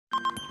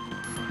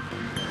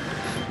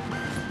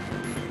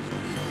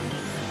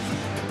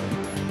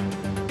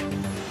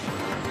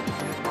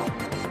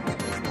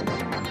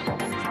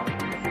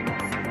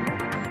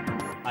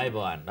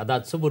අයිබෝන්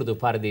අදත් සුපුරුදු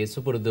පරිදි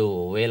සුපුරුදු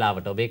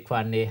වේලාවට ඔබ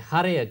එක්වන්නේ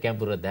හරය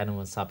ගැඹුර දැනුම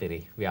සපිරි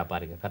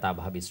ව්‍යාපාරික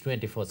කතාබහ Biz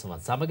 24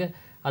 සමග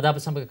අද අප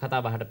සමග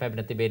කතාබහට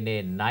පැමිණ තිබෙන්නේ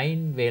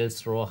 9 වේල්ස්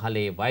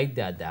රෝහලේ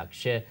වෛද්‍ය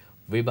අධ්‍යක්ෂ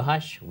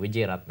විභාෂ්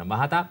විජේරත්න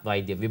මහතා.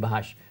 වෛද්‍ය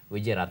විභාෂ්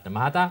විජේරත්න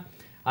මහතා,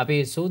 අපි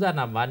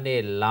සූදානම්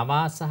වන්නේ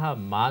ළමා සහ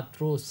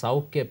මාතෘ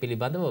සෞඛ්‍ය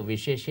පිළිබඳව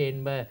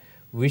විශේෂයෙන්ම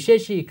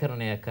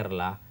විශේෂීකරණය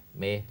කරලා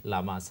මේ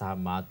ළමා සහ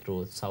මාතෘ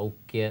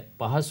සෞඛ්‍ය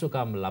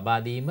පහසුකම් ලබා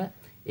දීම,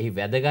 එහි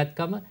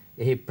වැදගත්කම,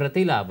 එහි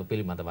ප්‍රතිලාභ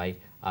පිළිබඳවයි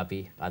අපි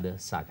අද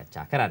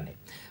සාකච්ඡා කරන්නේ.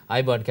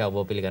 අයිබෝන්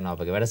කවබෝ පිළිගන්නවා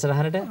අපගේ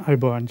වැඩසටහනට.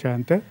 අයිබෝන්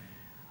චාන්ත.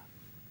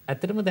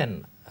 ඇත්තටම දැන්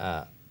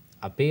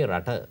අපේ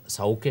රට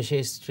සෞඛ්‍ය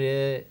ශාස්ත්‍රය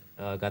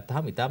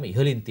ගත්තාම ඉතාම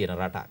ඉහළින් තියෙන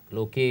රටක්.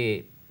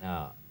 ලෝකේ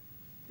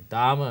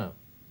ඉතාම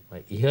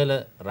ඉහළ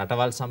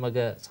රටවල් සමග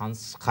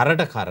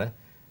කරට කර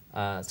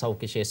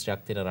සෞඛ්‍ය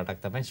ශාස්ත්‍රයක් තියෙන රටක්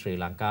තමයි ශ්‍රී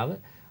ලංකාව.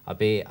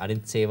 අපේ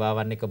අනිත්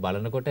සේවාවන් එක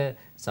බලනකොට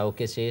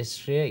සෞඛ්‍ය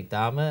ශාස්ත්‍රය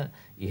ඉතාම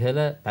ඉහළ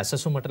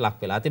පැසසුමට ලක්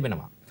වෙලා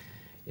තිබෙනවා.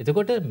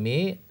 එතකොට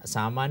මේ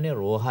සාමාන්‍ය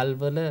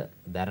රෝහල්වල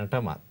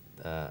දැනටමත්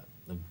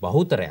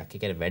බහුතරයක්, ඒ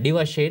කියන්නේ වැඩි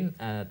වශයෙන්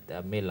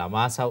මේ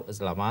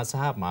ළමා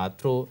සහ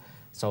මාතෘ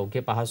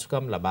සෞඛ්‍ය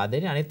පහසුකම් ලබා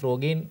දෙන අනිත්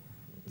රෝගීන්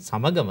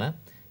සමගම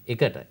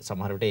එකට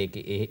සමහර විට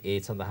ඒ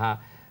සඳහා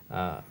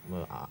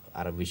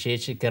අර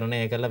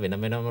විශේෂීකරණය කරලා වෙන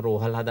වෙනම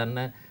රෝහල් හදන්න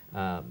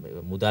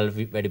මුදල්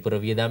වැඩිපුර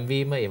වියදම්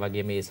වීම, ඒ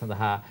වගේ මේ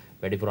සඳහා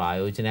වැඩිපුර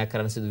ආයෝජනයක්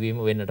කරන්න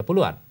සිදුවීම වෙන්නට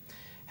පුළුවන්.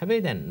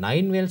 හැබැයි දැන්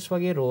 9 වේල්ස්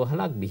වගේ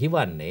රෝහලක්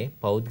බිහිවන්නේ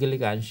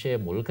පෞද්ගලික අංශය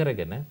මුල්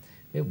කරගෙන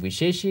මේ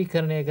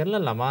විශේෂීකරණය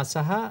කරලා ළමා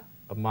සහ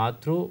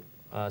මාතෘ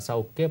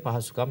සෞඛ්‍ය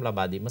පහසුකම්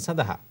ලබා දීම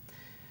සඳහා.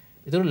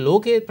 ඒතර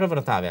ලෝකයේ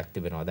ප්‍රවණතාවයක්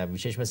තිබෙනවා. දැන්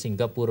විශේෂම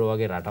සිංගප්පූර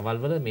වගේ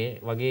රටවල් වල මේ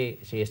වගේ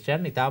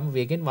ශේෂ්ත්‍රයන් ඉතාම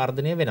වේගෙන්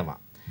වර්ධනය වෙනවා.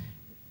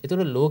 ඒතර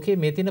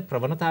ලෝකයේ මේ තියෙන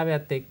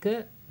ප්‍රවණතාවයත් එක්ක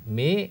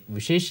මේ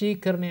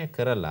විශේෂීකරණය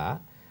කරලා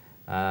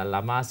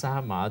ළමා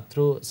සහ මාතෘ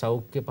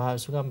සෞඛ්‍ය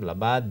පහසුකම්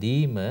ලබා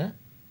දීම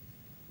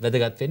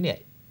වැදගත් වෙන්නේ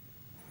ඇයි?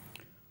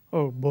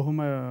 ඔව්, බොහොම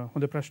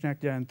හොඳ ප්‍රශ්නයක්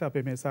ජයන්ත.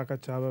 අපේ මේ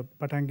සාකච්ඡාව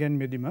පටන්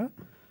ගැනීමේදීම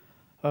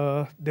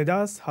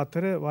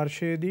 2004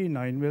 වර්ෂයේදී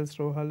 9 වේල්ස්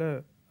රෝහල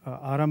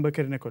ආරම්භ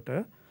කරනකොට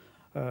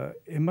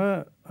එම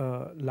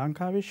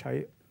ලංකාවේ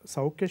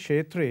සෞඛ්‍ය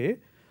ක්ෂේත්‍රයේ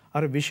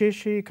අර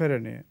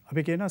විශේෂීකරණය,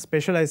 අපි කියන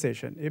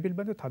ස්පෙෂලයිසේෂන්, ඒ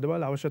පිළිබඳ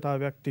තදබල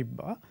අවශ්‍යතාවයක්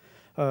තිබ්බා.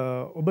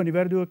 ඔබ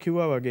නිවැරදිව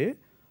කිව්වා වගේ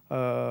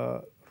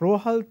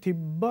රෝහල්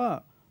තිබ්බා,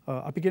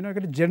 අපි කියන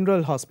එකට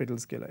ජෙනරල්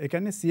හොස්පිටල්ස් කියලා. ඒ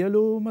කියන්නේ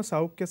සියලුම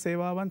සෞඛ්‍ය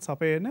සේවාවන්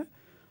සපයන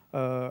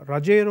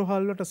රජයේ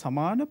රෝහල් වලට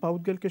සමාන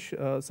පෞද්ගලික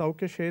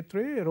සෞඛ්‍ය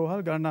ක්ෂේත්‍රයේ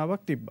රෝහල්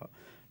ගණනාවක් තිබ්බා.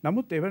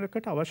 නමුත්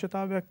ඒවකට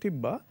අවශ්‍යතාවයක්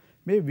තිබ්බා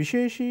මේ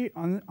විශේෂී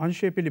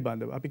අංශය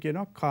පිළිබඳව. අපි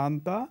කියනවා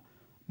කාන්තා,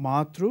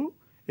 මාතෘ,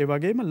 ඒ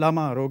වගේම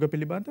ළමා රෝග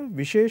පිළිබඳව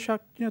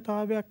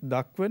විශේෂඥතාවයක්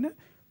දක්වන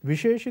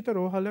විශේෂිත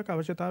රෝහලක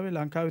අවශ්‍යතාවය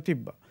ලංකාවේ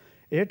තිබ්බා.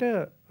 ඒට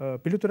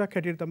පිළිතුරක්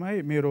හැටියට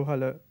තමයි මේ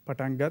රෝහල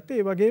පටන්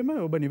ගත්තේ. ඒ වගේම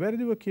ඔබ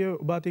නිවැරදිව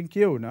ඔබ අතින්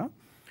කියවුණා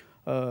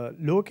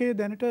ලෝකයේ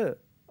දැනට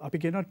අපි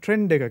කියනවා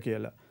ට්‍රෙන්ඩ් එක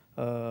කියලා.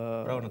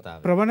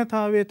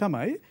 ප්‍රවණතාවය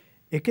තමයි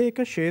එක එක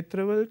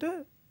ක්ෂේත්‍රවලට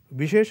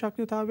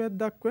විශේෂඥතාවයක්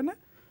දක්වන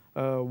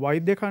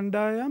වෛද්‍ය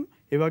කණ්ඩායම්,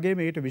 ඒ වගේම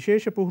ඊට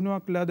විශේෂ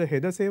පුහුණුවක් ලද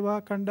හෙද සේවා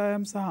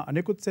කණ්ඩායම් සහ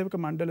අනෙකුත් සේවක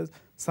මණ්ඩල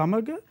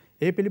සමග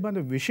ඒ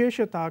පිළිබඳ විශේෂ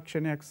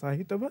තාක්ෂණයක්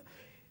සහිතව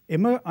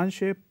එම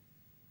අංශයේ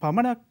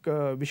පමණක්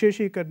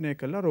විශේෂීකරණය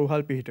කළ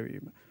රෝහල්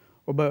පිහිටවීම.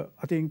 ඔබ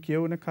අතින්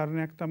කියවන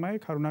කරුණක්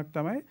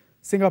තමයි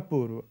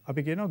සිංගප්පූරුව.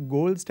 අපි කියනවා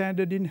gold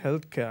standard in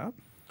healthcare.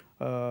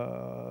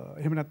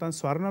 එහෙම නැත්නම්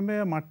ස්වර්ණමය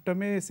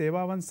මට්ටමේ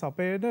සේවාවන්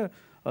සපයන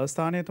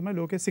ස්ථානය තමයි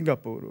ලෝකයේ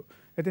සිංගප්පූරුව.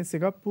 ඉතින්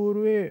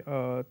සිංගප්පූරුවේ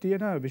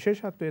තියෙන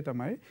විශේෂත්වය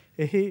තමයි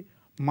එහි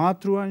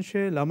මාතෘ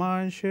අංශය, ළමා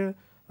අංශය,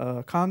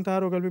 කාන්තා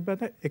රෝග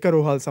පිළිබඳ එක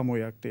රෝහල්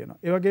සමූහයක් තියෙනවා.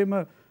 ඒ වගේම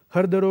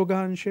හෘද රෝග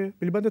අංශය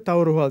පිළිබඳ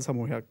තව රෝහල්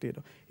සමූහයක්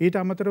තියෙනවා. ඊට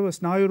අමතරව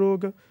ස්නායු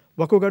රෝග,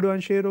 වකුගඩු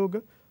අංශයේ රෝග,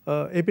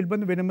 ඒ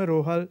පිළිබඳ වෙනම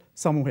රෝහල්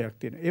සමූහයක්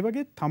තියෙනවා. ඒ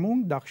වගේ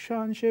තමුන් දක්ෂ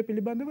අංශය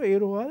පිළිබඳව ඒ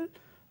රෝහල්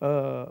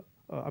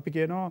අපි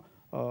කියනවා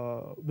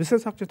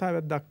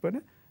විශේෂඥතාවයක් දක්වන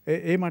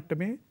ඒ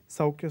මට්ටමේ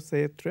සෞඛ්‍ය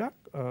ක්ෂේත්‍රයක්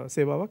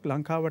සේවාවක්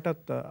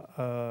ලංකාවටත්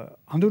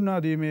හඳුන්වා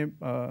දීමේ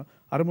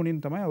අරමුණින්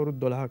තමයි අවුරුදු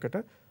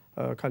 12කට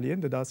කලින්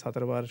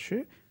 2004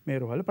 වර්ෂයේ මේ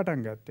රෝහල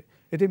පටන් ගත්තේ.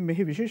 ඉතින්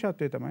මෙහි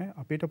විශේෂත්වය තමයි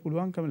අපිට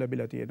පුළුවන්කම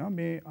ලැබිලා තියෙනවා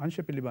මේ අංශ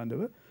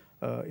පිළිබඳව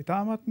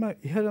ඉතාමත්ම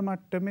ඉහළ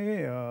මට්ටමේ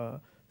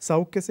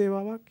සෞඛ්‍ය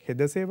සේවාවක්,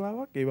 හෙද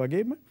සේවාවක්, ඒ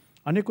වගේම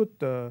අනිකුත්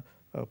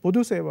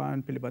පොදු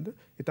සේවාවන් පිළිබඳ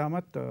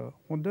ඉතාමත්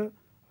හොඳ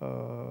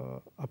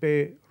අපේ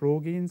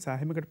රෝගීන්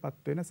සෑහීමකට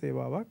පත්වෙන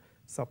සේවාවක්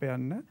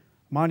සපයන්න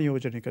මා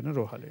නියෝජනය කරන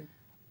රෝහලේ.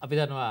 අපි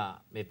දන්නවා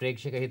මේ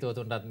ප්‍රේක්ෂක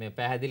හිතවතුන්ටත් මේ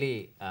පැහැදිලි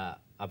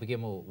අපි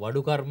කියමු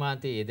වඩු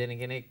කර්මාන්තයේ යෙදෙන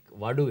කෙනෙක්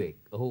වඩුවෙක්.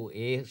 ඔහු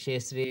ඒ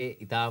ක්ෂේත්‍රයේ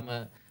ඊටාම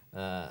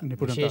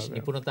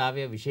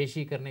නිපුණතාවය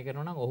විශේෂීකරණය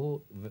කරනවා නම් ඔහු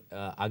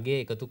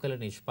අගේ එකතු කළ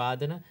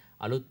නිෂ්පාදන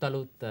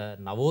අලුත්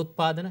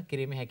නවෝත්පාදන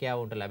කිරීමේ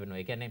හැකියාව උන්ට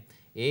ලැබෙනවා. ඒ කියන්නේ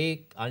ඒ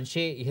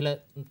අංශයේ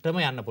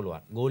ඉහළටම යන්න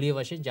පුළුවන්. ගෝලීය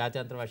වශයෙන්,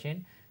 ජාත්‍යන්තර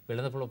වශයෙන්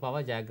වෙළඳපොළ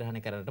පවා ජයග්‍රහණය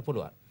කරන්නට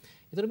පුළුවන්.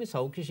 ඒතර මේ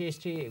සෞඛ්‍ය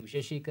ශාස්ත්‍රයේ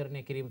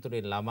විශේෂීකරණය කිරීම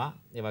තුළින් ළමා,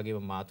 ඒ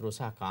වගේම මාතෘ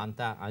සහ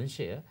කාන්තා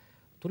අංශය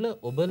තුල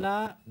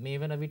ඔබලා මේ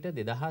වන විට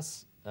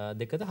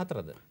දෙකද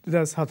හතරද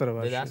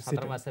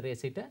 2004 වසරේ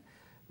සිට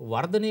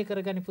වර්ධනය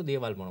කරගනිපු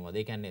දේවල් මොනවද?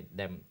 ඒ කියන්නේ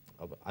දැන්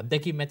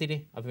අත්දැකීම්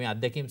ඇතිනේ. අපි මේ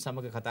අත්දැකීම්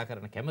සමග කතා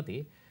කරන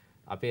කැමති.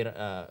 අපේ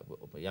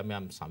යම්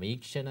යම්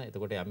සමීක්ෂණ,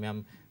 එතකොට යම්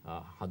යම්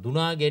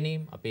හඳුනා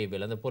ගැනීම, අපේ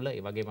වෙළඳපොළ,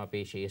 ඒ වගේම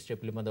අපේ ශාස්ත්‍රීය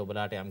පිළිබඳ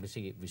ඔබලාට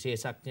යම්කිසි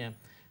විශේෂඥ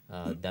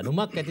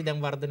දැනුමක් ඇති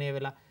දැන් වර්ධනය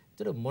වෙලා.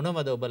 ඒතර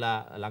මොනවද ඔබලා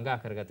ළඟා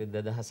කරගත්තේ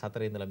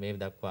 2004 ඉඳලා මේ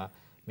දක්වා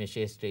මේ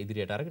ශාස්ත්‍රය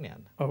ඉදිරියට අරගෙන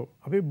යන්න? ඔව්.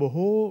 අපි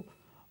බොහෝ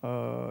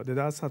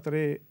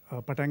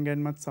 2004 පටන්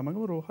ගැනීමත්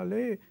සමගම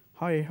රෝහලේ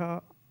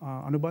එහා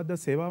අනුබද්ධ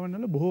සේවාවන්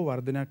වල බොහෝ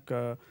වර්ධනයක්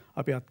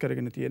අපි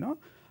අත්කරගෙන තියෙනවා.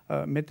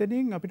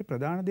 මෙතනින් අපිට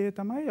ප්‍රධාන දේ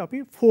තමයි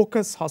අපි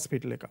ෆෝකස්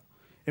හොස්පිටල් එක.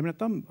 එහෙම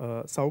නැත්නම්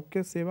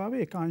සෞඛ්‍ය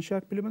සේවාවේ එක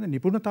අංශයක් පිළිබඳ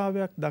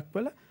නිපුණතාවයක්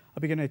දක්වලා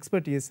අපි කියන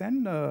එක්ස්පර්ටීස්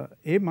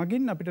ඒ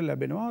මගින් අපිට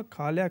ලැබෙනවා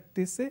කාලයක්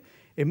තිස්සේ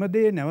එම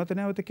දේ නැවත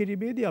නැවත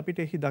කිරීමේදී අපිට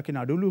එහි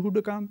දකින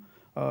අඩලුහුඩුකම්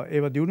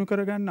ඒව දියුණු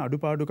කරගන්න,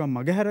 අඩුපාඩුකම්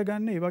මගහැර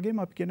ගන්න, ඒ වගේම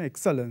අපි කියන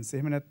එක්සලන්ස්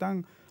එහෙම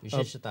නැත්නම්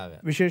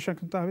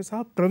විශේෂඥතාවය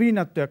සහ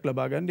ප්‍රවීණත්වයක්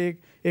ලබා ගන්න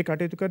ඒ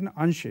කටයුතු කරන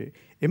අංශය.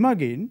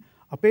 එමගින්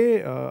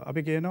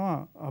අපි කියනවා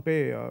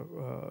අපේ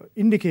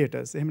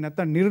ඉන්ඩිකේටර්ස් එහෙම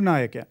නැත්නම්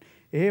නිර්ණායකයන්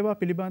ඒවා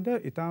පිළිබඳ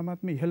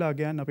ඉතාමත්ම ඉහළ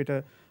අගයන් අපිට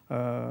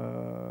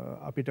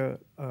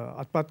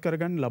අත්පත්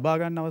කරගන්න ලබා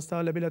ගන්න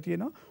අවස්ථාව ලැබිලා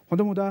තියෙනවා.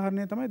 හොඳම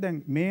උදාහරණය තමයි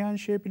දැන් මේ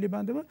අංශය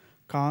පිළිබඳව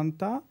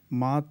කාන්තා,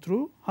 මාතෘ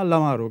හා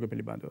ළමා රෝග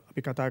පිළිබඳව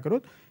අපි කතා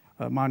කරොත්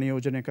මා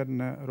නියෝජනය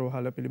කරන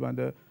රෝහල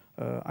පිළිබඳ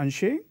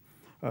අංශයෙන්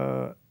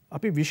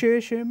අපි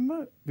විශේෂයෙන්ම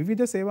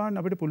විවිධ සේවාවන්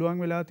අපිට පුළුවන්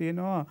වෙලා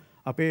තියෙනවා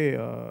අපේ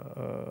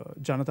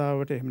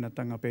ජනතාවට එහෙම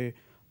නැත්නම් අපේ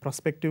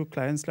ප්‍රොස්පෙක්ටිව්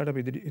ක්ලයන්ට්ස්ලාට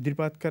අපි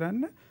ඉදිරිපත්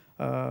කරන්න.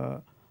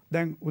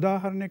 දැන්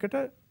උදාහරණයකට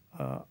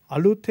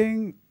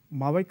අලුතෙන්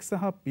මවෙක්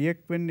සහ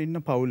පියෙක් වෙන්න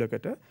ඉන්න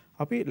පවුලකට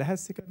අපි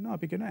ලැහැස්ති කරනවා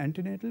අපි කියන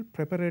ඇන්ටිනේටල්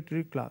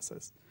ප්‍රෙපරේටරි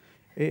ක්ලාසස්.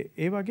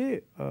 ඒ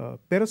වගේ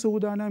පෙර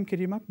සූදානම්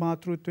කිරීමක්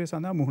මාතෘත්වයේ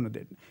සඳහා මුහුණ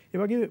දෙන්න. ඒ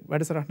වගේ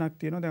වැඩසටහනක්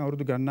තියෙනවා දැන්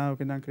අවුරුදු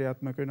ගණනාවක ඉඳන්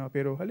ක්‍රියාත්මක වෙනවා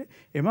අපේ රෝහලේ.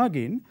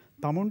 එමගින්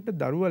තමුන්ට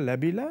දරුවා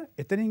ලැබිලා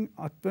එතනින්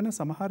අත්වන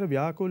සමහර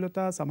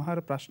ව්‍යාකූලතා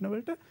සමහර ප්‍රශ්න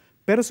වලට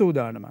පෙර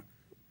සූදානමක්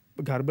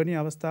ගර්භණී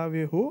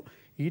අවස්ථාවේ හෝ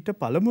ඊට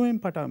පළමුවෙන්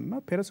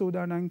පටන්ම පෙර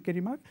සූදානම්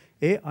කිරීමක්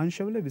ඒ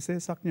අංශවල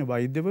විශේෂඥ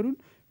වෛද්‍යවරුන්,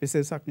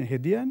 විශේෂඥ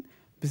හෙදියන්,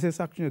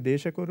 විශේෂඥ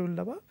දේශකවරුන්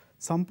ලවා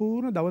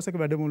සම්පූර්ණ දවසක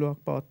වැඩමුළුවක්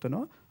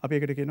පවත්වනවා. අපි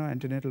ඒකට කියනවා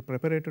ඇන්ටිනේටල්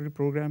ප්‍රෙපරේටරි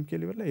ප්‍රෝග්‍රෑම්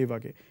කියලා ඉවරලා ඒ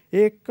වගේ.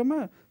 ඒ එක්කම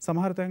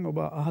සමහර තැන්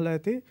ඔබ අහලා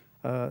ඇති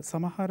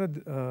සමහර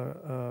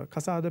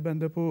කසාද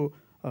බැඳපු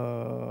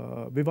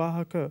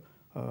විවාහක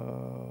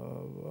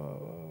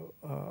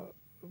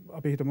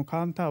අපි හිතමු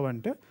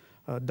කාන්තාවන්ට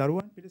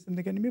දරුවන්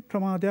පිළිසඳ ගැනීමේ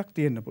ප්‍රමාදයක්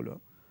තියෙන්න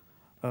පුළුවන්.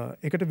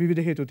 ඒකට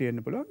විවිධ හේතු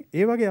තියෙන්න පුළුවන්.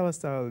 ඒ වගේ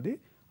අවස්ථාවලදී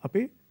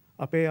අපි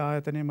අපේ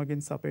ආයතනය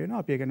මගින් සපයන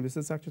අපි ගැන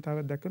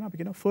විශේෂඥතාවයක් දක්වන අපි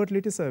කියන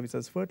ෆර්ටිලිටි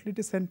සර්විසස්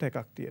ෆර්ටිලිටි සෙන්ටර්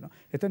එකක් තියෙනවා.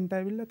 එතනට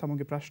ඇවිල්ලා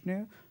තමුන්ගේ ප්‍රශ්නය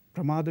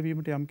ප්‍රමාද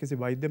වීමට යම්කිසි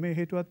වෛද්‍යමය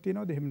හේතුවක්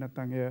තියෙනවද? එහෙම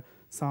නැත්නම් එය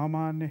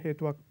සාමාන්‍ය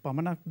හේතුවක්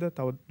පමණක්ද?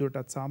 තව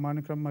දුරටත්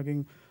සාමාන්‍ය ක්‍රම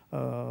මගින්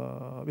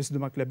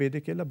විසඳුමක් ලැබෙයිද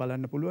කියලා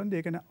බලන්න පුළුවන්.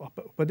 ඒක න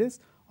උපදෙස්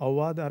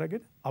අවවාද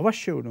අරගෙන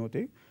අවශ්‍ය වුණොත්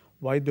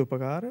වෛද්‍ය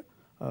උපකාර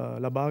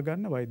ලබා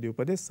ගන්න වෛද්‍ය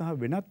උපදෙස් සහ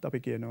වෙනත්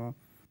අපි කියනවා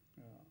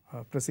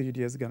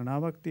ප්‍රොසීඩියර්ස්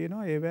ගණනාවක්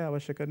තියෙනවා. ඒවැ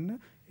අවශ්‍ය කරන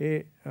ඒ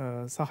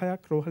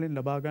සහයක් රෝහලෙන්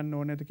ලබා ගන්න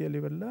ඕනේද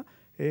කියලා ඉවරලා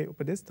ඒ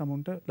උපදෙස්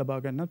තමුන්ට ලබා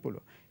ගන්නත්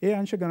පුළුවන්. ඒ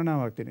අංශ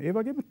ගණනාවක් තියෙනවා. ඒ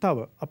වගේම තව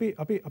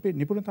අපි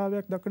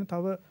නිපුණතාවයක් දක්වන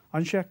තව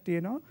අංශයක්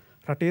තියෙනවා.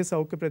 රටේ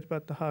සෞඛ්‍ය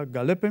ප්‍රතිපත්ති හා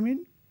ගලපමින්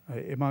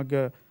එමග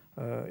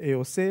ඒ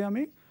ඔස්සේ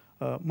යමින්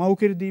මව්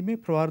කිරි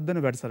දීමේ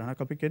ප්‍රවර්ධන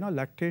වැඩසටහනක් අපි කියනවා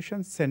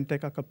ලැක්ටේෂන් සෙන්ටර්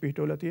එකක් අපි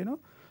පිටවලා තියෙනවා.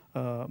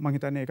 මම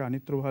හිතන්නේ ඒක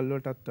අනිත් රෝහල්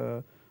වලටත්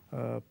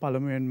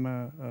පළමුවෙන්ම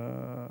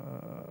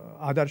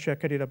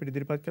ආදර්ශයක් හැටියට අපිට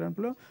ඉදිරිපත් කරන්න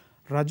පුළුවන්.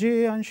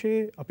 රජයේ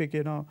අංශයේ අපි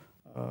කියනවා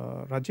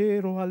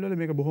රජයේ රෝහල් වල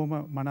මේක බොහොම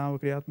මනාව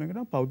ක්‍රියාත්මක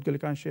වෙනවා.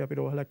 පෞද්ගලික අංශයේ අපි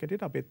රෝහලක්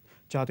හැටියට අපේ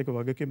ජාතික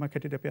වගකීමක්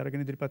හැටියට අපි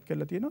අරගෙන ඉදිරිපත්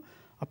කරලා තියෙනවා.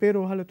 අපේ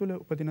රෝහල තුල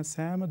උපදින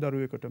සෑම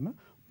දරුවෙකුටම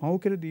මව්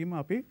කිරි දීම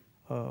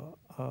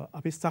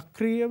අපි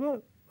සක්‍රියව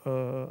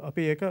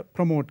අපි ඒක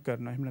ප්‍රොමෝට්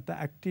කරනවා. එහෙම නැත්නම්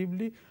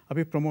ඇක්ටිව්ලි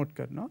අපි ප්‍රොමෝට්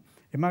කරනවා.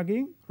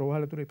 එමගින්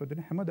රෝහල තුල ඉපදෙන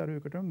හැම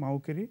දරුවෙකුටම මව්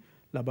කිරි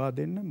ලබා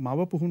දෙන්න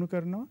මව පුහුණු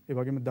කරනවා. ඒ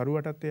වගේම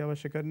දරුවටත් ඒ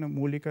අවශ්‍ය කරන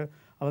මූලික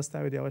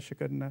අවස්ථාවේදී අවශ්‍ය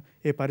කරන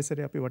ඒ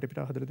පරිසරය අපි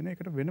වටපිටාව හදලා දෙනවා.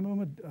 ඒකට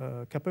වෙනමම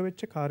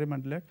කැපවෙච්ච කාර්ය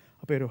මණ්ඩලයක්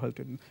අපේ රෝහල්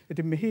තුල.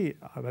 ඉතින් මෙහි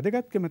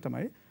වැදගත්කම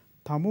තමයි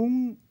තමුන්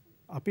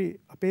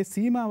අපේ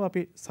සීමාව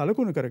අපි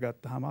සලකුණු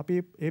කරගත්තාම අපි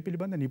ඒ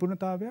පිළිබඳ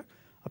නිපුණතාවයක්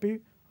අපි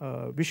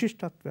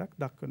විශිෂ්ටත්වයක්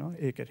දක්වනවා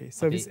ඒකට.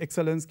 සර්විස්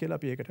එක්සලන්ස් කියලා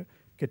අපි ඒකට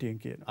කෙටියෙන්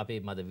කියනවා. අපි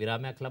මද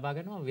විරාමයක් ලබා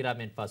ගන්නවා.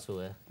 විරාමයෙන් පසුව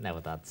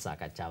නැවතත්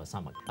සාකච්ඡාව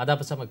සමග. අද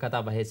අප සමග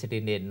කතා බහේ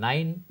සිටින්නේ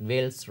 9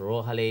 වේල්ස්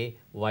රෝහලේ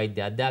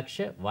වෛද්‍ය අධ්‍යක්ෂ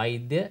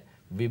වෛද්‍ය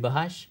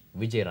විභාෂ්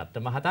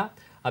විජේරත්න මහතා.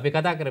 අපි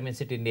කතා කරමින්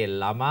සිටින්නේ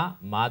ළමා,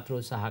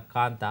 මාතෘ සහ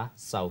කාන්තා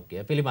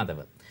සෞඛ්‍ය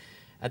පිළිබඳව.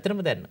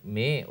 අතරම දැන්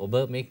ඔබ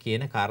මේ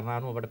කියන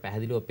කාරණානුව ඔබට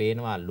පැහැදිලිව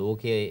පේනවා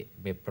ලෝකයේ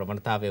මේ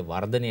ප්‍රවණතාවයේ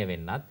වර්ධනය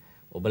වෙන්නත්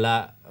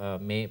ඔබලා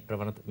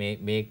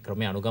මේ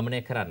ක්‍රමය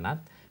අනුගමනය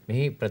කරන්නත්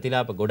මෙහි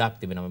ප්‍රතිලාභ ගොඩක්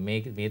තිබෙනවා.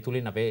 මේ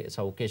තුලින් අපේ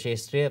සෞඛ්‍ය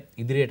ශාස්ත්‍රය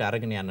ඉදිරියට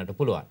අරගෙන යන්නට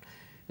පුළුවන්.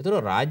 ඒතර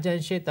රාජ්‍ය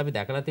අංශයේත් අපි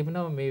දැකලා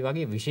තිබෙනවා මේ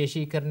වගේ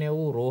විශේෂීකරණය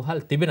වූ රෝහල්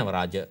තිබෙනවා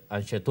රාජ්‍ය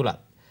අංශය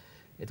තුලත්.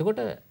 එතකොට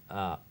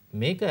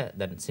මේක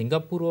දැන්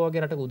සිංගප්පූරුව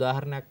වගේ රටක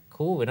උදාහරණයක්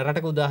හෝ වෙන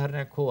රටක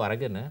උදාහරණයක් හෝ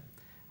අරගෙන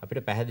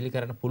අපිට පැහැදිලි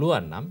කරන්න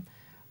පුළුවන් නම්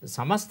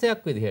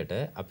සමස්තයක් විදිහට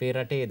අපේ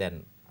රටේ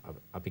දැන්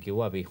අපි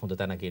කිව්වා අපි හොඳ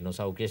තැනක ඉන්න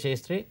සෞඛ්‍ය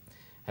ශාස්ත්‍රයේ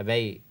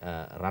හැබැයි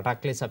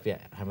රටක් ලෙස අපි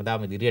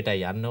හැමදාම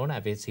ඉදිරියටයි යන්න ඕන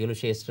අපේ සියලු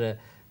ශාස්ත්‍ර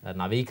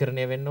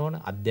නවීකරණය වෙන්න ඕන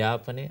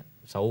අධ්‍යාපනය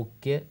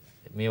සෞඛ්‍ය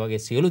මේ වගේ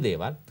සියලු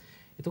දේවල්.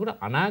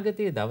 එතකොට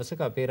අනාගතයේ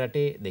දවසක අපේ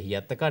රටේ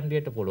දෙහියත්ත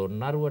කණ්ඩියට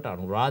පොළොන්නරුවට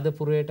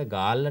අනුරාධපුරයට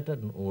ගාල්ලට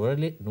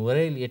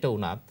නුවරඑළියට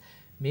උනත්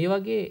මේ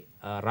වගේ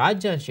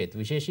රාජ්‍යංශයේත්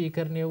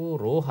විශේෂීකරණය වූ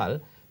රෝහල්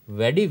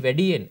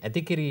වැඩියෙන්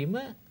ඇති කිරීම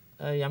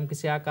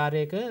යම්කිසි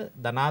ආකාරයක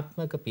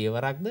ධනාත්මක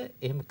පියවරක්ද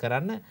එහෙම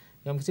කරන්න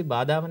යම්කිසි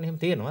බාධාවන් එහෙම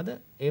තියෙනවද?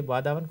 ඒ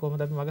බාධාවන්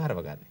කොහොමද අපි මග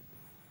හරවගන්නේ?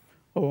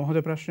 ඔව්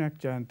හොඳ ප්‍රශ්නයක්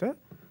ජයන්ත.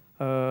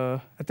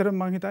 ඇත්තටම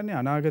මම හිතන්නේ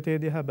අනාගතයේ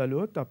දිහා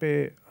බැලුවොත්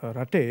අපේ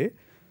රටේ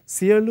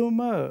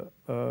සියලුම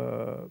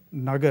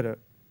නගර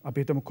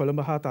අපි හිතමු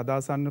කොළඹ හා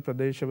තදාසන්න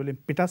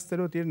ප්‍රදේශවලින්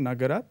පිටස්තරව තියෙන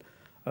නගරත්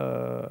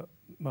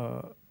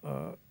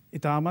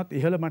ඉතාමත්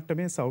ඉහළ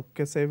මට්ටමේ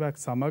සෞඛ්‍ය සේවයක්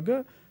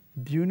සමග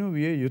දියුණු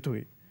විය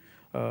යුතුයි.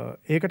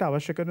 ඒකට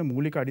අවශ්‍ය කරන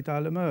මූලික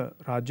අඩිතාලම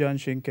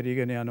රාජ්‍යාංශයෙන්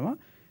කෙරීගෙන යනවා.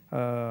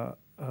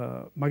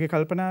 මගේ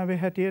කල්පනාවේ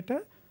හැටියට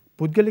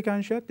පුද්ගලික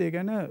අංශයත් ඒ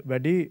ගැන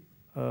වැඩි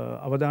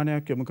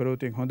අවධානයක් යොමු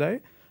කරොත්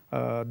හොඳයි.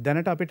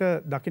 දැනට අපිට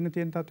දකින්න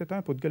තියෙන තත්ත්වය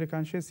තමයි පුද්ගලික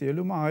අංශයේ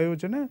සියලුම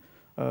ආයෝජන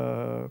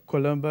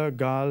කොළඹ,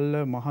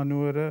 ගාල්ල,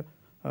 මහනුවර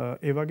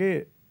ඒ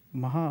වගේ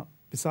මහා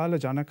විශාල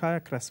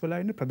ජනකායක් රැස් වෙලා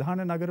ඉන්න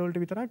ප්‍රධාන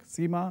නගරවලට විතරක්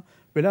සීමා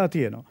වෙලා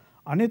තියෙනවා.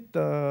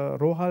 අනිත්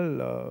රෝහල්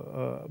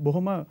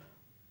බොහොම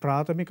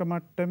ප්‍රාථමික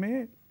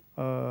මට්ටමේ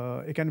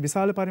ඒ කියන්නේ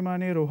විශාල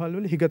පරිමාණයේ රෝහල්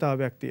වල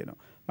හිගතාවයක් තියෙනවා.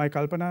 මම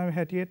කල්පනාවේ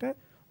හැටියට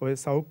ඔය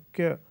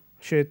සෞඛ්‍ය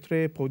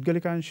ක්ෂේත්‍රයේ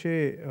පුද්ගලික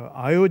අංශයේ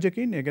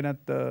ආයෝජකින් ඒ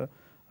ගැනත්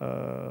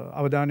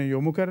අවධානය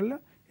යොමු කරලා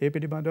ඒ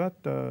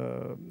පිළිබඳවත්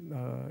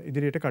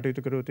ඉදිරියට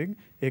කටයුතු කරොත්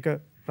ඒක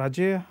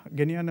රජය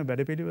ගෙනියන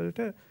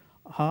වැඩපිළිවෙලට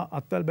හා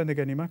අත්වල් බැඳ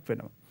ගැනීමක්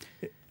වෙනවා.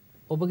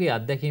 ඔබගේ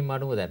අත්දැකීම්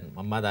අනුව දැන්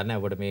මම දන්නේ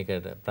ඔබට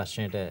මේකට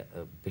ප්‍රශ්නයට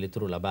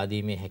පිළිතුරු ලබා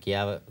දීමේ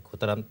හැකියාව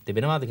කොතරම්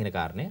තිබෙනවද කියන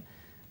කාරණය.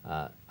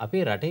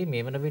 අපේ රටේ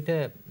මේ වන විට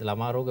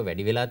ළමා රෝග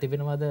වැඩි වෙලා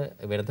තිබෙනවද?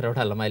 වෙනතට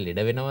වඩා ළමයි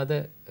ලෙඩ වෙනවද?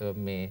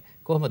 මේ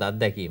කොහොමද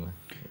අත්දැකීම?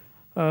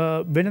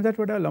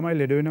 වෙනදට වඩා ළමයි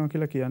ලෙඩ වෙනවා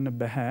කියලා කියන්න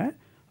බෑ.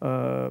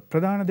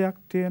 ප්‍රධාන දෙයක්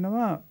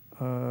තියෙනවා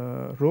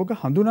රෝග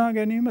හඳුනා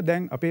ගැනීම.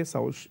 දැන් අපේ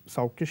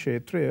සෞඛ්‍ය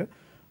ක්ෂේත්‍රය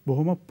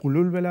බොහොම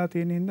පුළුල් වෙලා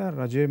තියෙන හින්දා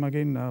රජය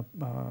මගින්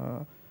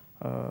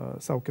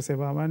සෞඛ්‍ය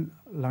සේවාවන්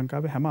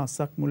ලංකාවේ හැම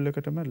අස්සක්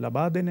මුල්ලකටම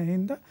ලබා දෙන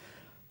හින්දා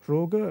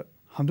රෝග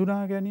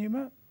හඳුනා ගැනීම,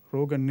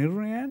 රෝග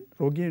නිර්ණයන්,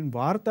 රෝගීන්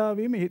වාර්තා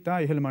වීම ඉතා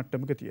ඉහළ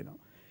මට්ටමක තියෙනවා.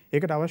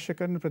 ඒකට අවශ්‍ය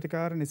කරන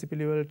ප්‍රතිකාර නිසි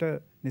පිළිවෙලට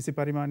නිසි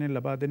පරිමාණයෙන්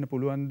ලබා දෙන්න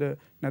පුළුවන්ද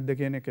නැද්ද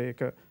කියන එක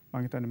ඒක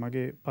මම හිතන්නේ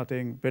මගේ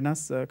පතෙන්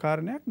වෙනස්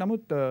කාරණයක්.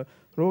 නමුත්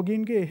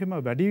රෝගීන්ගේ එහෙම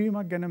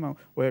වැඩිවීමක් ගැනම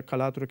ඔය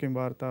කලාතුරකින්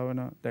වාර්තා වන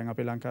දැන්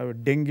අපේ ලංකාවේ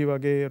ඩෙන්ගි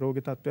වගේ රෝග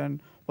තත්ත්වයන්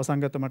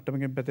වසංගත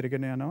මට්ටමකින්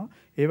පැතිරගෙන යනවා.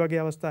 ඒ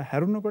වගේ අවස්ථා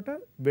හැරුණකොට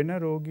වෙන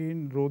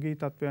රෝගී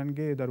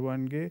තත්ත්වයන්ගේ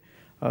දරුවන්ගේ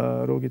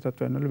රෝගී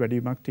තත්ත්වයන් වල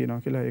වැඩිවීමක්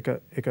තියෙනවා කියලා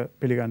ඒක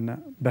පිළිගන්න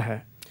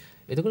බෑ.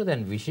 එතකොට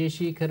දැන්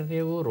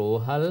විශේෂීකරණය වූ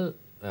රෝහල්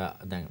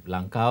දැන්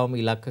ලංකාවම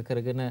ඉලක්ක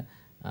කරගෙන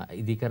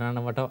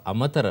ඉදිකරනවට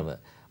අමතරව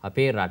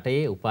අපේ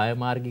රටේ උපාය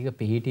මාර්ගික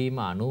පිහිටීම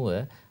අනුව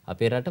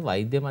අපේ රට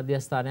වෛද්‍ය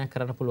මධ්‍යස්ථානයක්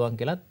කරන්න පුළුවන්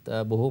කියලත්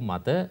බොහෝ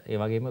මත ඒ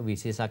වගේම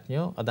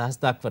විශේෂඥයෝ අදහස්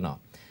දක්වනවා.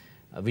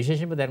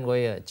 විශේෂයෙන්ම දැන්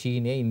ඔය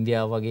චීනය,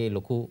 ඉන්දියාව වගේ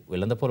ලොකු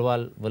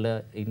වෙළඳපොළවල් වල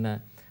ඉන්න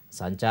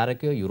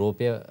සංචාරකයෝ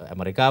යුරෝපය,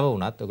 ඇමරිකාව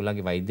වුණත්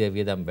ඔයගොල්ලන්ගේ වෛද්‍ය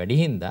වියදම් වැඩි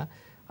හින්දා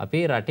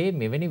අපේ රටේ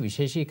මෙවැනි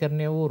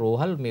විශේෂීකරණය වූ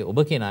රෝහල් මේ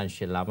ඔබ කියන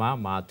අංශය ළමා,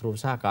 මාතෘ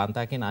සහ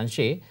කාන්තා කියන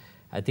අංශයේ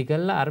ඇති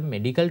කළා අර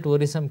මෙඩිකල්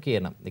ටුවරිසම්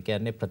කියන. ඒ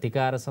කියන්නේ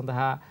ප්‍රතිකාර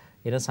සඳහා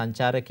එන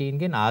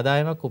සංචාරකීන්ගෙන්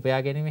ආදායමක්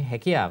උපයා ගැනීමේ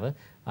හැකියාව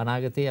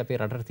අනාගතයේ අපේ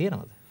රටට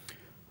තියෙනවද?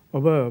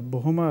 ඔබ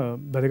බොහොම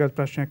වැදගත්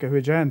ප්‍රශ්නයක්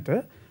අහුවේ ජයන්ත.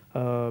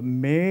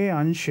 මේ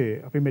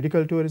අංශයේ අපි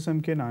මෙඩිකල්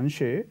ටුවරිසම් කියන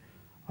අංශයේ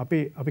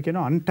අපි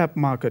කියන අන්ටැප්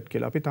මාකට්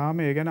කියලා. අපි තාම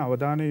ඒ ගැන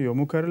අවධානය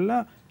යොමු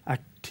කරලා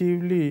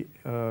ඇක්ටිව්ලි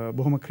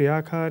බොහොම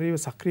ක්‍රියාකාරීව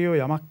සක්‍රියව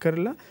යමක්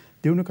කරලා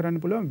දියුණු කරන්න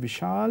පුළුවන්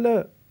විශාල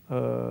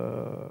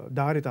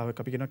ධාරිතාවක්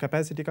අපි කියන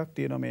කැපැසිටි එකක්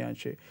තියෙනවා මේ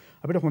අංශයේ.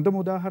 අපිට හොඳම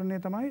උදාහරණය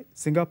තමයි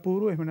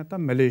සිංගප්පූරුව එහෙම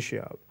නැත්නම්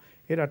මැලේසියාව.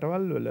 ඒ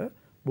රටවල් වල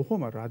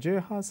බොහොම රජය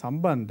හා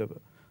සම්බන්ධව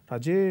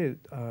රජයේ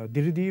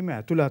දිරිදීම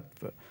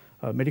ඇතුළත්ව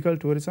මෙඩිකල්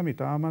ටුවරිසම්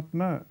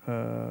ඉතාමත්ම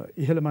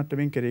ඉහළ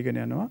මට්ටමින්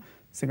කෙරීගෙන යනවා.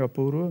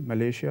 සිංගප්පූරුව,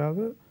 මැලේසියාව,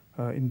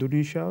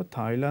 ඉන්දුනීසියාව,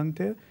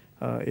 තායිලන්තය,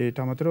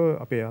 ඒට අමතරව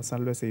අපේ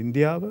අසල්වැස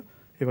ඉන්දියාව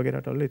ඒ වගේ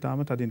රටවල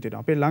ඉතාම තදින්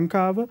තියෙනවා.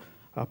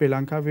 අපේ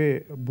ලංකාවේ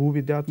භූ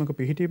විද්‍යාත්මක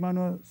පිහිටීම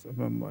අනුව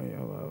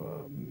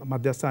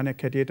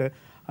මධ්‍යස්ථානයක් හැටියට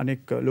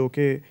අනෙක්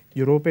ලෝකයේ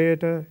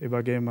යුරෝපයට ඒ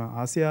වගේම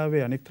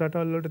ආසියාවේ අනෙක්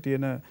රටවල් වලට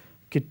තියෙන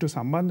කිට්ටු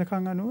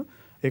සම්බන්ධකම් අනුව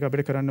ඒක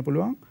අපිට කරන්න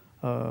පුළුවන්.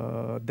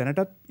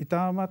 දැනටත්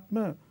ඉතාමත්ම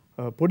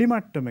පොඩි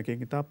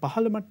මට්ටමකින් ඉතා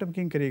පහළ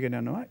මට්ටමකින් කරගෙන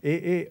යනවා.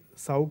 ඒ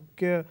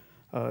සෞඛ්‍ය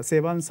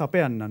සේවන්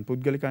සපයන්නන්,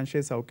 පුද්ගලික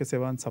අංශයේ සෞඛ්‍ය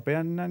සේවන්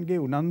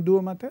සපයන්නන්ගේ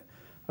උනන්දුව මත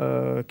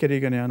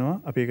කරගෙන යනවා.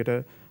 අපි ඒකට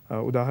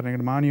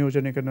උදාහරණයකට මා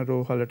නියෝජනය කරන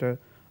රෝහලට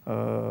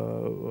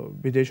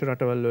විදේශ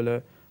රටවල් වල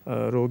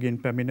රෝගීන්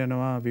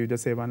පැමිණෙනවා විවිධ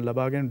සේවන්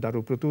ලබාගෙන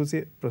දරු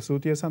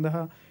ප්‍රසූතිය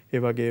සඳහා ඒ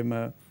වගේම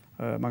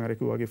මම අර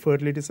කිව්වා වගේ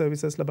ෆර්ටිලිටි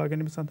සර්විසස් ලබා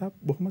ගැනීම සඳහා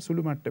බොහොම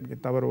සුළු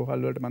මට්ටමකින් තව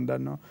රෝහල් වලට මම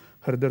දන්නවා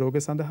හෘද රෝග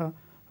සඳහා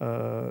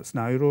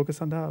ස්නායු රෝග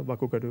සඳහා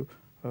වකුගඩු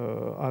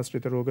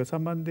ආශ්‍රිත රෝග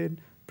සම්බන්ධයෙන්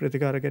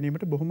ප්‍රතිකාර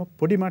ගැනීමට බොහොම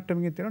පොඩි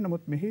මට්ටමකින් තියෙනවා.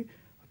 නමුත් මෙහි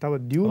තව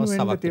දියුණු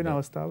වෙන්න තියෙන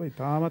අවස්ථාව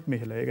ඉතාමත්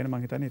මෙහෙලා. ඒ කියන්නේ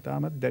මම හිතන්නේ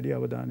ඉතාමත් දැඩි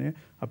අවධානය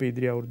අපි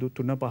ඉදිරි අවුරුදු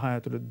 3-5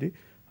 ඇතුළතදී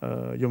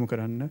යොමු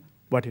කරන්න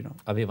වටිනවා.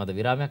 අපි මත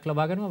විරාමයක්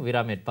ලබා ගන්නවා.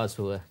 විරාමයෙන්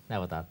පසුව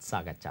නැවතත්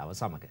සාකච්ඡාව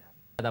සමග.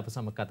 අද අප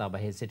සමග කතා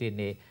බහේ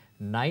සිටින්නේ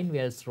 9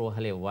 වෙල්ස්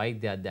රෝහලේ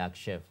වෛද්‍ය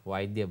අධ්‍යක්ෂ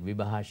වෛද්‍ය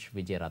විභාෂ්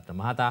විජේරත්න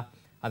මහතා.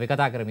 අපි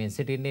කතා කරමින්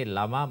සිටින්නේ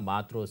ළමා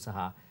මාතෘ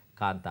සහ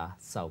කාන්තා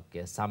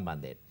සෞඛ්‍ය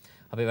සම්බන්ධයෙන්.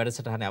 අපි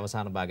වැඩසටහනේ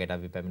අවසාන භාගයට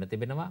අපි පැමිණ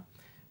තිබෙනවා.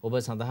 ඔබ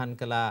සඳහන්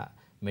කළා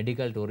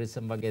මෙඩිකල්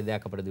ටූරිසම් වගේ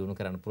දෙයක් අපිට දිනු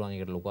කරන්න පුළුවන්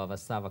එකට ලොකු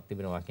අවස්ථාවක්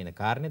තිබෙනවා කියන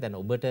කාරණේ. දැන්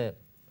ඔබට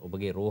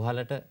ඔබගේ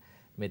රෝහලට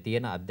මේ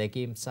තියෙන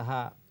අත්දැකීම් සහ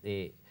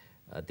ඒ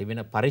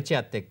තිබෙන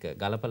පරිචයත් එක්ක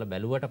ගලපලා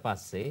බැලුවට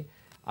පස්සේ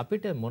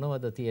අපිට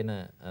මොනවද තියෙන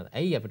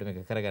ඇයි අපිට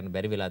මේක කරගන්න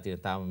බැරි වෙලා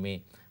තියෙන තාම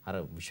මේ අර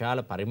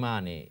විශාල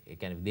පරිමාණයේ ඒ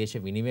කියන්නේ විදේශ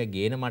විනිමය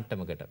ගේන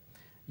මට්ටමකට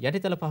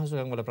යටිතල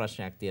පහසුකම් වල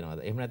ප්‍රශ්නයක්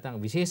තියෙනවද? එහෙම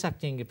නැත්නම්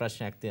විශේෂඥයින්ගේ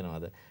ප්‍රශ්නයක්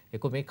තියෙනවද?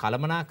 ඒක මේ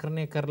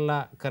කළමනාකරණය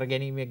කරලා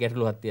කරගැනීමේ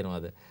ගැටලුවක්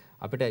තියෙනවද?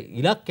 අපිට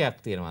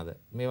ඉලක්කයක් තියෙනවද?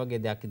 මේ වගේ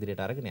දෙයක්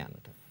ඉදිරියට අරගෙන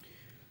යන්නට.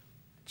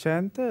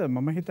 චයන්ත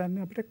මම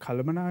හිතන්නේ අපිට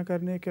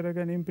කළමනාකරණය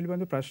කරගැනීම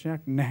පිළිබඳ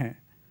ප්‍රශ්නයක් නැහැ.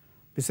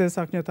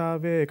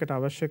 විශේෂඥතාවය එකට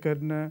අවශ්‍ය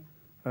කරන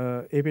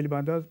ඒ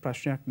පිළිබඳව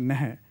ප්‍රශ්නයක්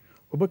නැහැ.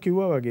 ඔබ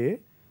කිව්වා වගේ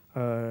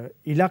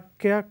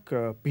ඉලක්කයක්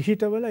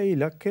පිහිටවල ඒ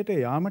ඉලක්කයට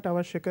යාමට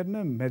අවශ්‍ය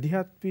කරන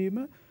මැදිහත්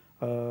වීම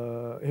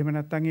එහෙම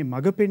නැත්නම් මේ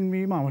මඟ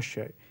පෙන්වීම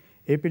අවශ්‍යයි.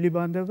 ඒ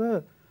පිළිබඳව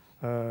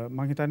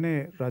මම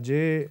හිතන්නේ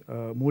රජයේ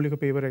මූලික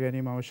පියවර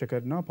ගැනීම අවශ්‍ය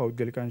කරනවා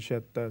පෞද්ගලික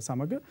අංශයත්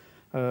සමග.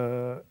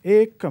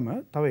 ඒකම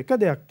තව එක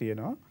දෙයක්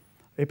තියෙනවා.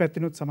 ඒ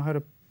පැත්තෙනුත්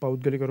සමහර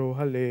පෞද්ගලික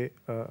රෝහල්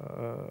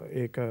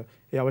ඒක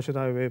ඒ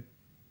අවශ්‍යතාවය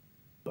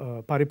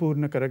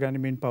පරිපූර්ණ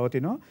කරගැනීමෙන්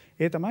පවතිනවා.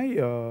 ඒ තමයි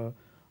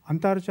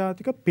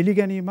අන්තර්ජාතික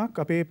පිළිගැනීමක්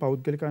අපේ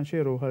පෞද්ගලික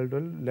අංශයේ රෝහල්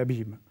වල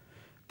ලැබීම.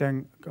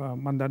 දැන්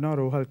මම දන්නවා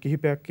රෝහල්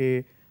කිහිපයක්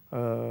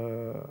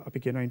අපි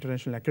කියන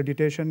ඉන්ටර්නැෂනල්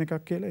ඇක්‍රඩිටේෂන්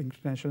එකක් කියලා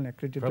ඉන්ටර්නැෂනල්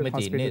ඇක්‍රඩිටේටඩ්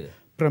හොස්පිටල්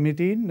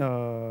ප්‍රමිතීන්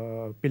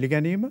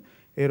පිළිගැනීම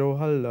ඒ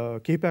රෝහල්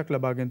කිහිපයක්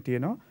ලබාගෙන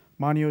තියෙනවා.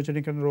 මා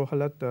නියෝජනය කරන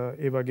රෝහලත්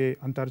ඒ වගේ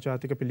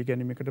අන්තර්ජාතික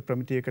පිළිගැනීමකට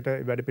ප්‍රමිතියකට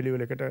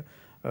වැඩපිළිවෙලකට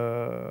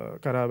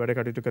කරා වැඩ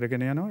කටයුතු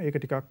කරගෙන යනවා. ඒක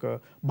ටිකක්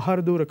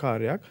බාහිර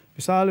කාර්යයක්.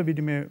 විශාල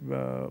විනිමය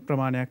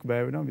ප්‍රමාණයක්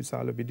වැය වෙනවා.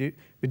 විශාල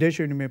විදේශ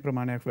විනිමය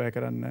ප්‍රමාණයක් වැය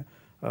කරන්න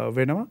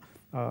වෙනවා.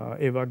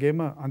 ඒ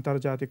වගේම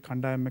අන්තර්ජාතික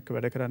කණ්ඩායම් එක්ක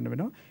වැඩ කරන්න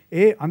වෙනවා.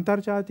 ඒ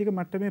අන්තර්ජාතික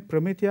මට්ටමේ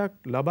ප්‍රමිතියක්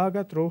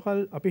ලබාගත්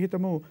රෝහල් අපි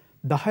හිතමු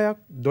 10ක්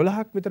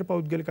 12ක් විතර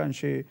පෞද්ගලික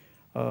අංශයේ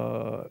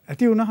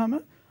ඇති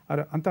වුණාම අර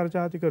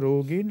අන්තර්ජාතික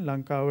රෝගීන්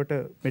ලංකාවට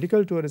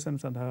මෙඩිකල් ටුවරිසම්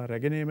සඳහා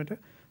රැගෙන ඒමට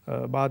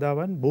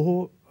බාධාවන්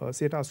බොහෝ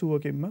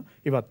 80%කින්ම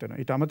ඉවත් වෙනවා.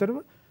 ඊට අමතරව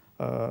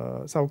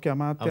සෞඛ්‍ය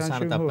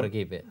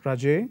අමාත්‍යාංශය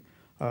රජයේ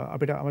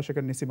අපිට අවශ්‍ය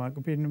කරන නිසි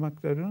මාර්ග පෙන්වීමක්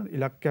කරන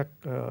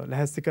ඉලක්කයක්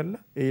ලැහැස්ති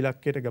කරලා ඒ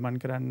ඉලක්කයට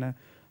ගමන් කරන්න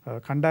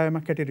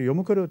කණ්ඩායමක් හැටියට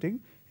යොමු කරොත්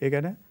ඒ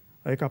ගැන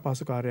ඒක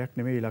අපහසු කාර්යයක්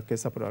නෙමෙයි ඉලක්කය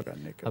සපුරා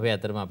ගන්න එක. අපි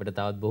අතරම අපිට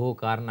තවත් බොහෝ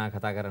කාරණා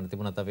කතා කරන්න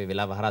තිබුණත් අපේ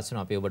වෙලාව හරස්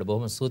වෙනවා. අපි ඔබට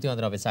බොහොම ස්තුතිවන්ත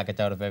වෙනවා අපේ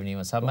සාකච්ඡාවට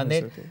පැමිණීම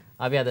සම්බන්ධයෙන්.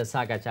 අපි අද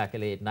සාකච්ඡා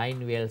කළේ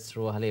 9 වෙල්ස්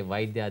රෝහලේ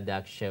වෛද්‍ය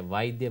අධ්‍යක්ෂ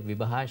වෛද්‍ය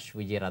විභාෂ්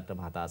විජේරත්න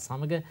මහතා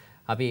සමග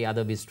අපි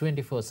අද Biz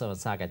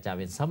 24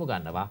 සාකච්ඡාවෙන්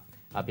සමුගන්නවා.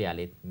 අපි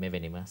යාලෙත්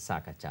මෙවැනිම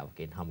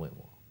සාකච්ඡාවකින් හමු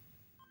වෙමු.